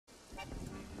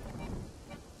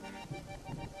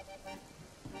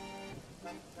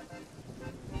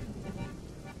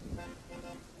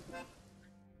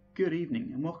Good evening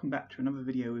and welcome back to another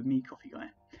video with me, Coffee Guy.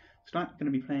 Tonight we're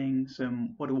going to be playing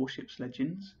some World of Warships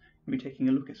Legends. We'll be taking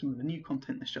a look at some of the new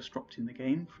content that's just dropped in the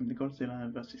game from the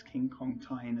Godzilla vs King Kong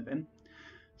tie-in event.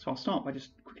 So I'll start by just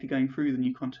quickly going through the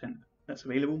new content that's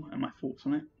available and my thoughts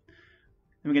on it. Then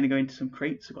we're going to go into some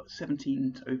crates. I've got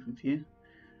 17 to open for you.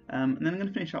 And then I'm going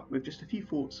to finish up with just a few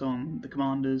thoughts on the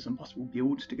commanders and possible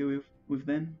builds to go with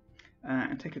them.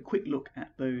 And take a quick look at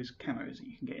those camos that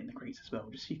you can get in the crates as well,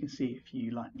 just so you can see if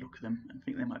you like the look of them and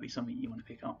think they might be something you want to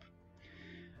pick up.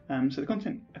 So the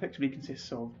content effectively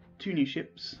consists of 2 new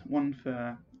ships, one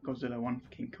for Godzilla, one for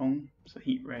King Kong, so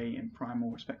Heat Ray and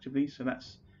Primal respectively. So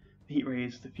that's the Heat Ray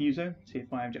is the Fuso, Tier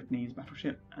 5 Japanese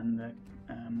battleship, and the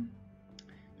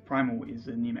Primal is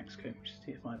the New Mexico, which is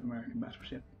Tier 5 American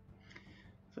battleship.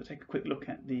 So take a quick look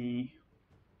at the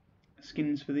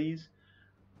skins for these.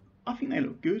 I think they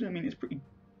look good. I mean, it's pretty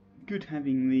good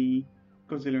having the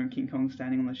Godzilla and King Kong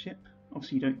standing on the ship.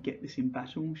 Obviously you don't get this in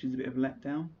battle, which is a bit of a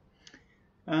letdown.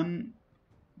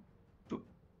 But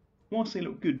whilst they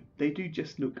look good, they do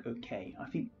just look okay. I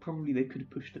think probably they could have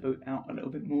pushed the boat out a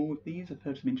little bit more with these. I've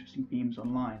heard some interesting themes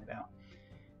online about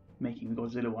making the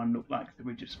Godzilla one look like the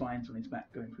ridge of spines on his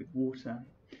back going through the water.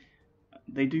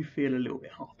 They do feel a little bit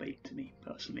half-baked to me,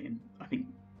 personally, and I think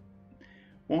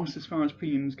whilst as far as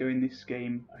premiums go in this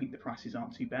game, I think the prices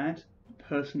aren't too bad.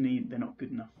 Personally, they're not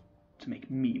good enough to make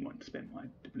me want to spend my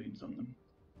doubloons on them.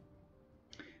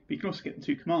 But you can also get the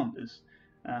 2 commanders.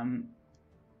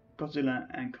 Godzilla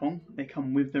and Kong, they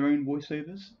come with their own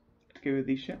voiceovers to go with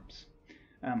these ships.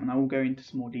 And I will go into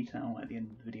some more detail at the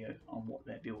end of the video on what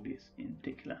their build is in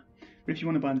particular. But if you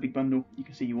want to buy the big bundle, you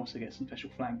can see you also get some special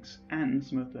flags and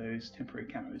some of those temporary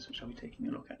camos, which I'll be taking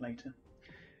a look at later.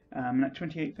 At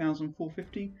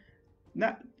 28,450,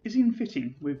 that is in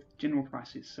fitting with general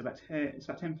prices. So it's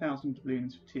about 10,000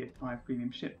 doubloons for Tier 5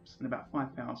 premium ships and about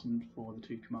 5,000 for the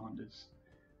 2 commanders.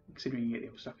 Considering you get the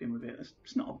other stuff in with it,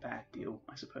 it's not a bad deal,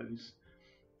 I suppose,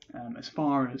 as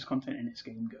far as content in this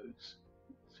game goes.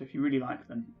 So if you really like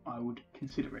them, I would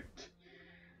consider it.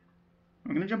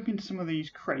 I'm going to jump into some of these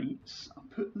crates. I'll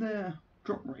put the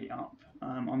drop rate up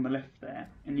on the left there,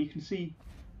 and you can see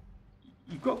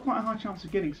you've got quite a high chance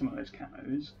of getting some of those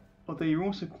camos, although you're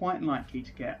also quite likely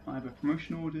to get either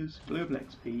promotion orders, global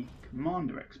XP,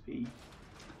 commander XP,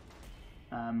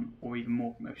 or even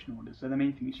more promotion orders. They're the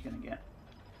main things you're going to get.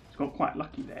 It's got quite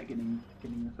lucky there getting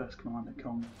the first Commander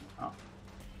Kong up.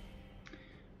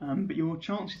 But your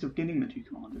chances of getting the 2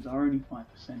 commanders are only 5%,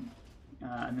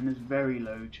 and then there's a very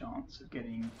low chance of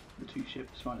getting the 2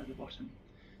 ships right at the bottom.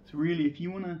 So really, if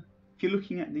you're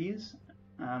looking at these,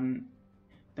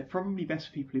 they're probably best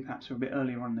for people who perhaps are a bit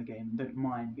earlier on in the game and don't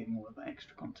mind getting all of that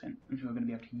extra content and who are going to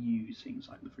be able to use things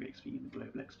like the free XP and the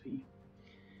global XP.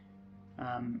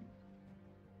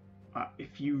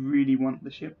 If you really want the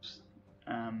ships,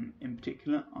 in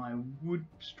particular, I would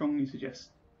strongly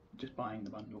suggest just buying the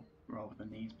bundle rather than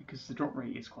these, because the drop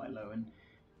rate is quite low, and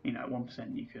you know, at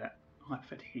 1% you could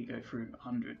hypothetically go through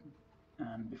 100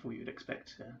 before you would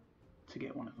expect to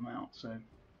get one of them out. So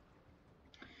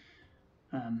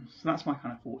that's my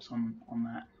kind of thoughts on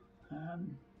that.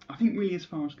 I think really as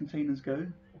far as containers go,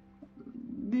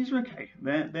 these are okay.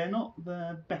 They're not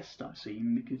the best I've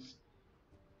seen, because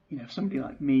you know, somebody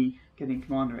like me getting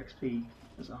Commander XP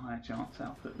has a higher chance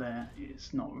output there.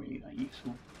 It's not really that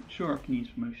useful. Sure, I can use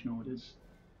promotion orders,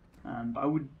 but I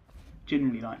would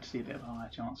generally like to see a bit of a higher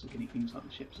chance of getting things like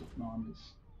the ships or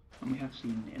commanders, and we have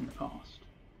seen it in the past.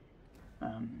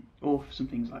 Or for some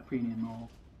things like premium or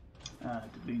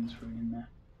doubloons thrown in there.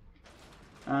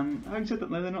 Having said that,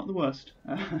 though, they're not the worst.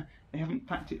 They haven't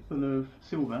packed it full of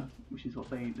silver, which is what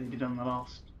they did on the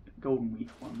last Golden Week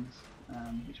ones,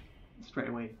 which straight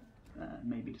away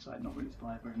made me decide not really to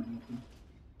buy very many of them.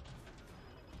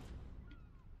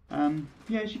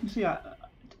 Yeah, as you can see, I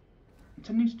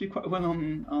tending to do quite well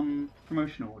on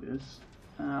promotion orders.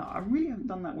 I really haven't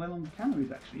done that well on the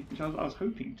camos actually, which I was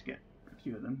hoping to get a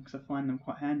few of them, because I find them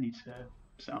quite handy to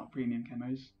set up premium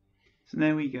camos. So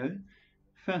there we go,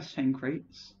 first 10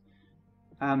 crates.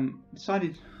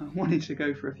 Decided I wanted to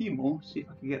go for a few more, see if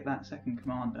I could get that second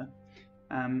commander.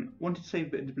 Wanted to save a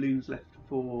bit of doubloons left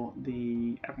for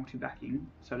the Admiralty backing,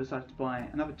 so I decided to buy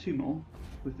another 2 more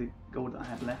with the gold that I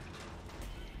had left.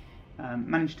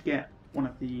 Managed to get one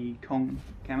of the Kong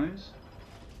camos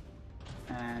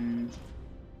and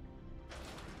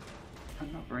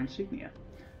another insignia,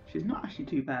 which is not actually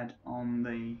too bad on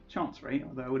the chance rate,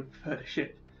 although I would have preferred a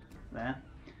ship there.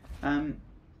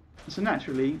 So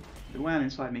naturally, the whale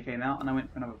inside me came out and I went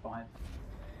for another 5.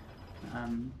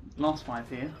 Last 5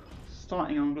 here,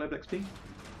 starting on global XP,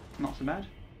 not so bad.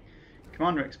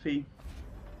 Commander XP,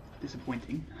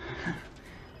 disappointing.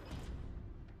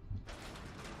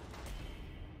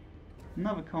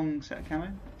 Another Kong set of camo,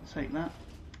 I'll take that.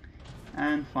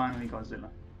 And finally Godzilla.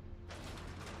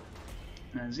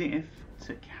 And as if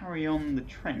to carry on the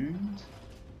trend,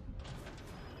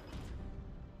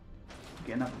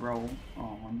 get another roll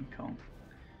on Kong.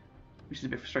 Which is a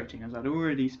bit frustrating, as I'd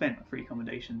already spent a free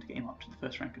accommodation to get him up to the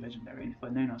first rank of Legendary, and if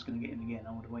I'd known I was going to get him again,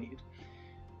 I would have waited.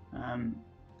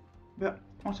 But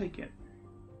I'll take it.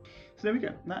 So there we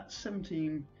go, that's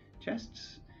 17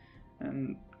 chests,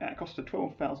 and at a cost of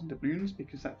 12,000 doubloons,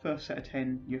 because that first set of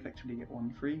 10 you effectively get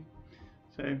one free.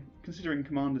 So considering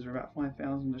commanders are about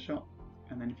 5,000 a shot,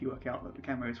 and then if you work out that the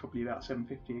camo is probably about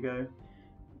 750 a go,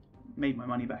 made my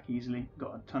money back easily,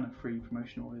 got a ton of free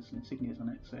promotion orders and insignias on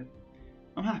it, so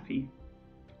I'm happy.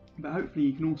 But hopefully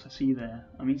you can also see there,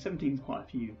 I mean 17 is quite a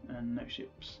few, and no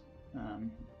ships.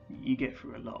 You get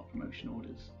through a lot of promotion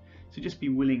orders, so just be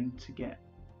willing to get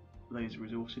those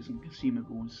resources and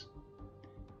consumables.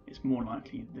 It's more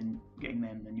likely than getting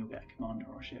them than you'll get a commander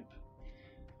or a ship.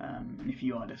 And if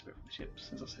you are desperate for the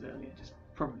ships, as I said earlier, just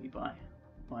probably buy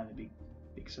the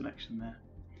big selection there.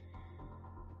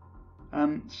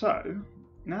 So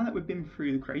now that we've been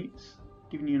through the crates,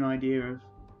 giving you an idea of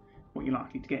what you're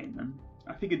likely to get in them,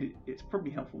 I figured it's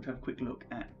probably helpful to have a quick look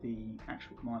at the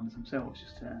actual commanders themselves,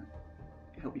 just to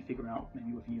help you figure out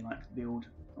maybe whether you like the build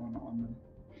or not on them,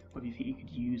 whether you think you could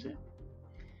use it.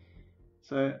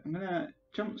 So I'm going to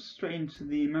jump straight into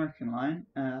the American line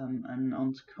and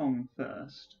onto Kong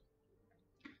first.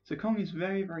 So Kong is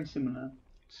very, very similar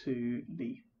to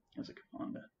Lee as a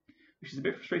commander, which is a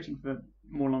bit frustrating for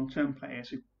more long-term players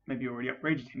who maybe already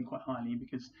upgraded him quite highly,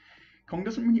 because Kong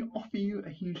doesn't really offer you a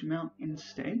huge amount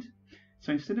instead.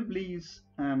 So instead of Lee's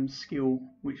skill,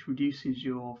 which reduces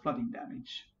your flooding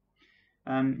damage,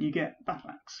 you get Battle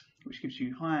Axe, which gives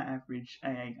you higher average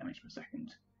AA damage per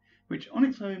second, which on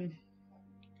its own,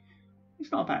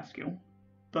 it's not a bad skill,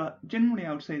 but generally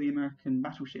I would say the American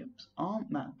battleships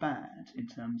aren't that bad in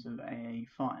terms of AA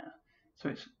fire.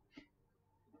 So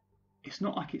it's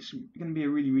not like it's going to be a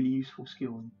really, really useful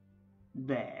skill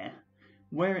there.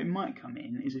 Where it might come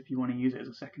in is if you want to use it as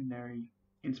a secondary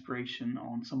inspiration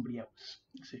on somebody else.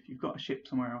 So if you've got a ship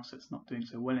somewhere else that's not doing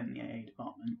so well in the AA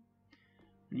department,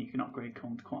 and you can upgrade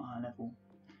Kong to quite a high level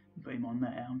and put him on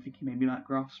there, I'm thinking maybe like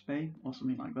Graf's Bay or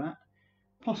something like that.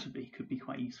 Possibly could be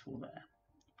quite useful there.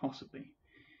 Possibly.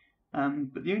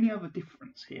 But the only other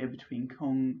difference here between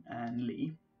Kong and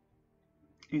Lee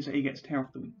is that he gets Tear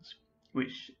Off the Wings,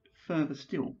 which further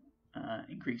still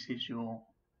increases your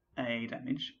AA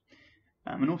damage,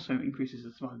 and also increases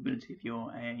the survivability of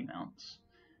your AA mounts.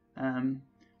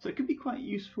 So it could be quite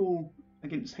useful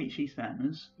against HE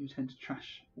spammers who tend to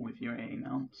trash all of your AA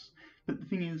mounts, but the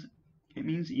thing is, it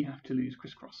means that you have to lose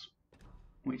crisscross,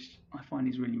 which I find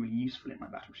is really, really useful in my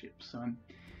battleships. So I'm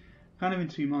kind of in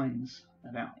two minds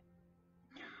about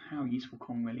how useful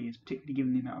Kong really is, particularly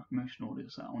given the amount of promotion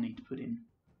orders that I'll need to put in.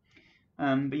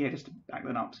 But yeah, just to back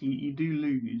that up, so you do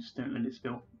lose Don't Let It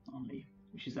Spill on Lee,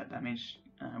 which is that damage,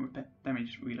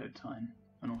 damage reload time,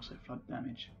 and also flood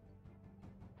damage.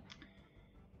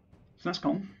 So that's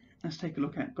Kong. Let's take a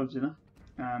look at Godzilla.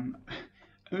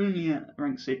 Only at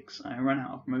rank 6, I ran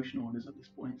out of promotion orders at this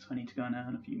point, so I need to go and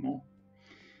earn a few more.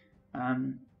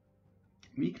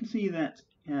 You can see that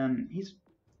his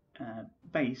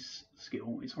base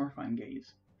skill is Horrifying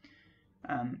Gaze.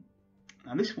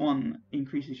 Now this one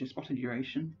increases your spotter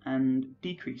duration and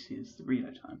decreases the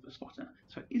reload time for the spotter,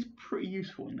 so it is pretty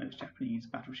useful in those Japanese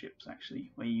battleships actually,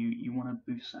 where you want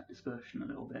to boost that dispersion a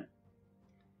little bit.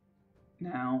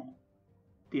 Now,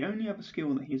 the only other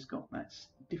skill that he's got that's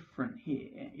different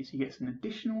here is he gets an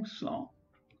additional slot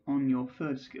on your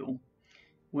third skill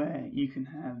where you can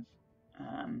have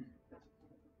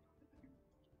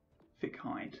Thick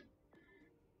Hide.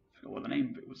 I forgot what the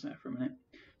name of it was there for a minute.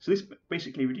 So this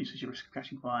basically reduces your risk of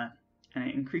catching fire, and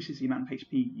it increases the amount of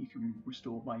HP you can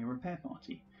restore by your repair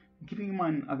party. And keeping in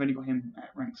mind I've only got him at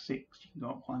rank 6, you can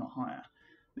go up quite a lot higher.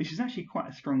 This is actually quite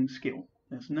a strong skill.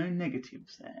 There's no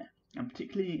negatives there, and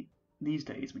particularly these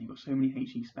days when you've got so many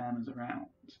HE spammers around,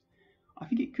 I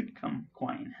think it could come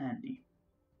quite in handy.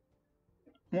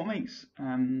 What makes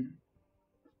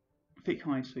Thick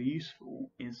Hide so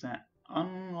useful is that,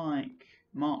 unlike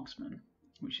Marksman,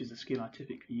 which is a skill I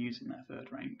typically use in that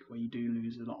third rank, where you do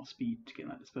lose a lot of speed to get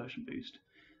that dispersion boost,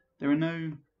 there are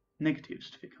no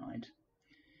negatives to Thick Hide,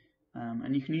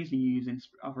 and you can easily use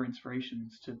other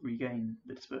inspirations to regain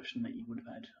the dispersion that you would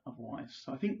have had otherwise.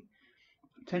 So I think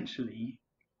potentially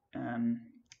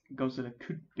Godzilla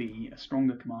could be a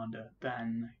stronger commander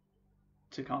than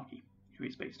Takagi, who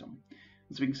it's based on.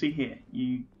 As we can see here,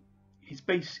 his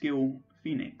base skill,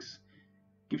 Phoenix,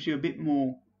 gives you a bit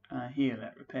more heal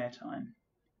at repair time,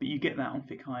 but you get that on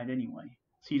thick hide anyway,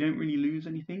 so you don't really lose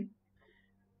anything.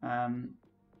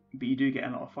 But you do get a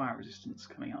lot of fire resistance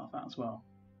coming out of that as well.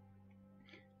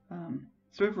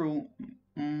 So overall,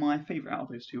 my favourite out of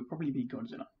those two will probably be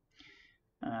Godzilla.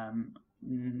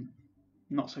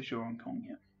 Not so sure on Kong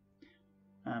yet.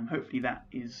 Hopefully that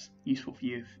is useful for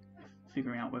you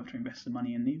figuring out whether to invest the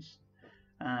money in these.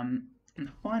 And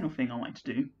the final thing I like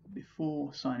to do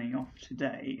before signing off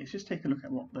today is just take a look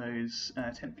at what those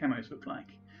temp camos look like.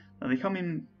 Now, they come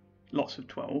in lots of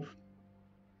 12.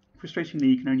 Frustratingly,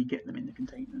 you can only get them in the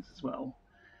containers as well.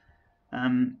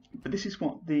 But this is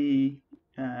what the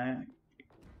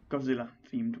Godzilla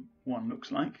themed one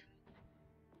looks like.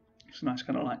 It's a nice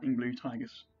kind of lightning blue tiger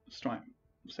stripe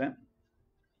set.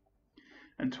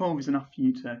 And 12 is enough for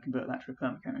you to convert that to a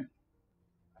perma camo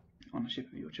on a ship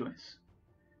of your choice.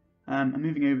 I'm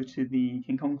moving over to the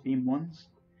King Kong themed ones.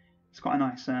 It's quite a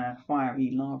nice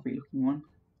fiery, lavary looking one.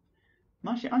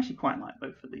 I actually quite like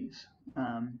both of these.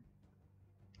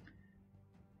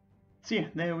 So yeah,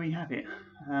 there we have it.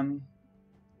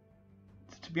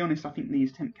 To be honest, I think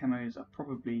these temp camos are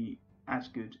probably as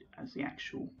good as the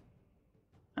actual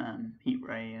Heat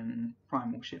Ray and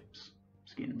Primal ships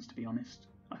skins, to be honest.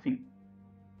 I think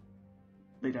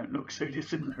they don't look so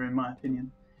dissimilar in my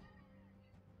opinion.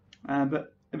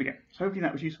 But there we go. So hopefully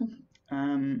that was useful.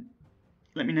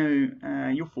 Let me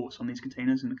know your thoughts on these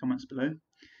containers in the comments below.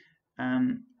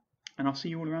 And I'll see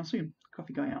you all around soon.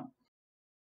 Coffee Guy out.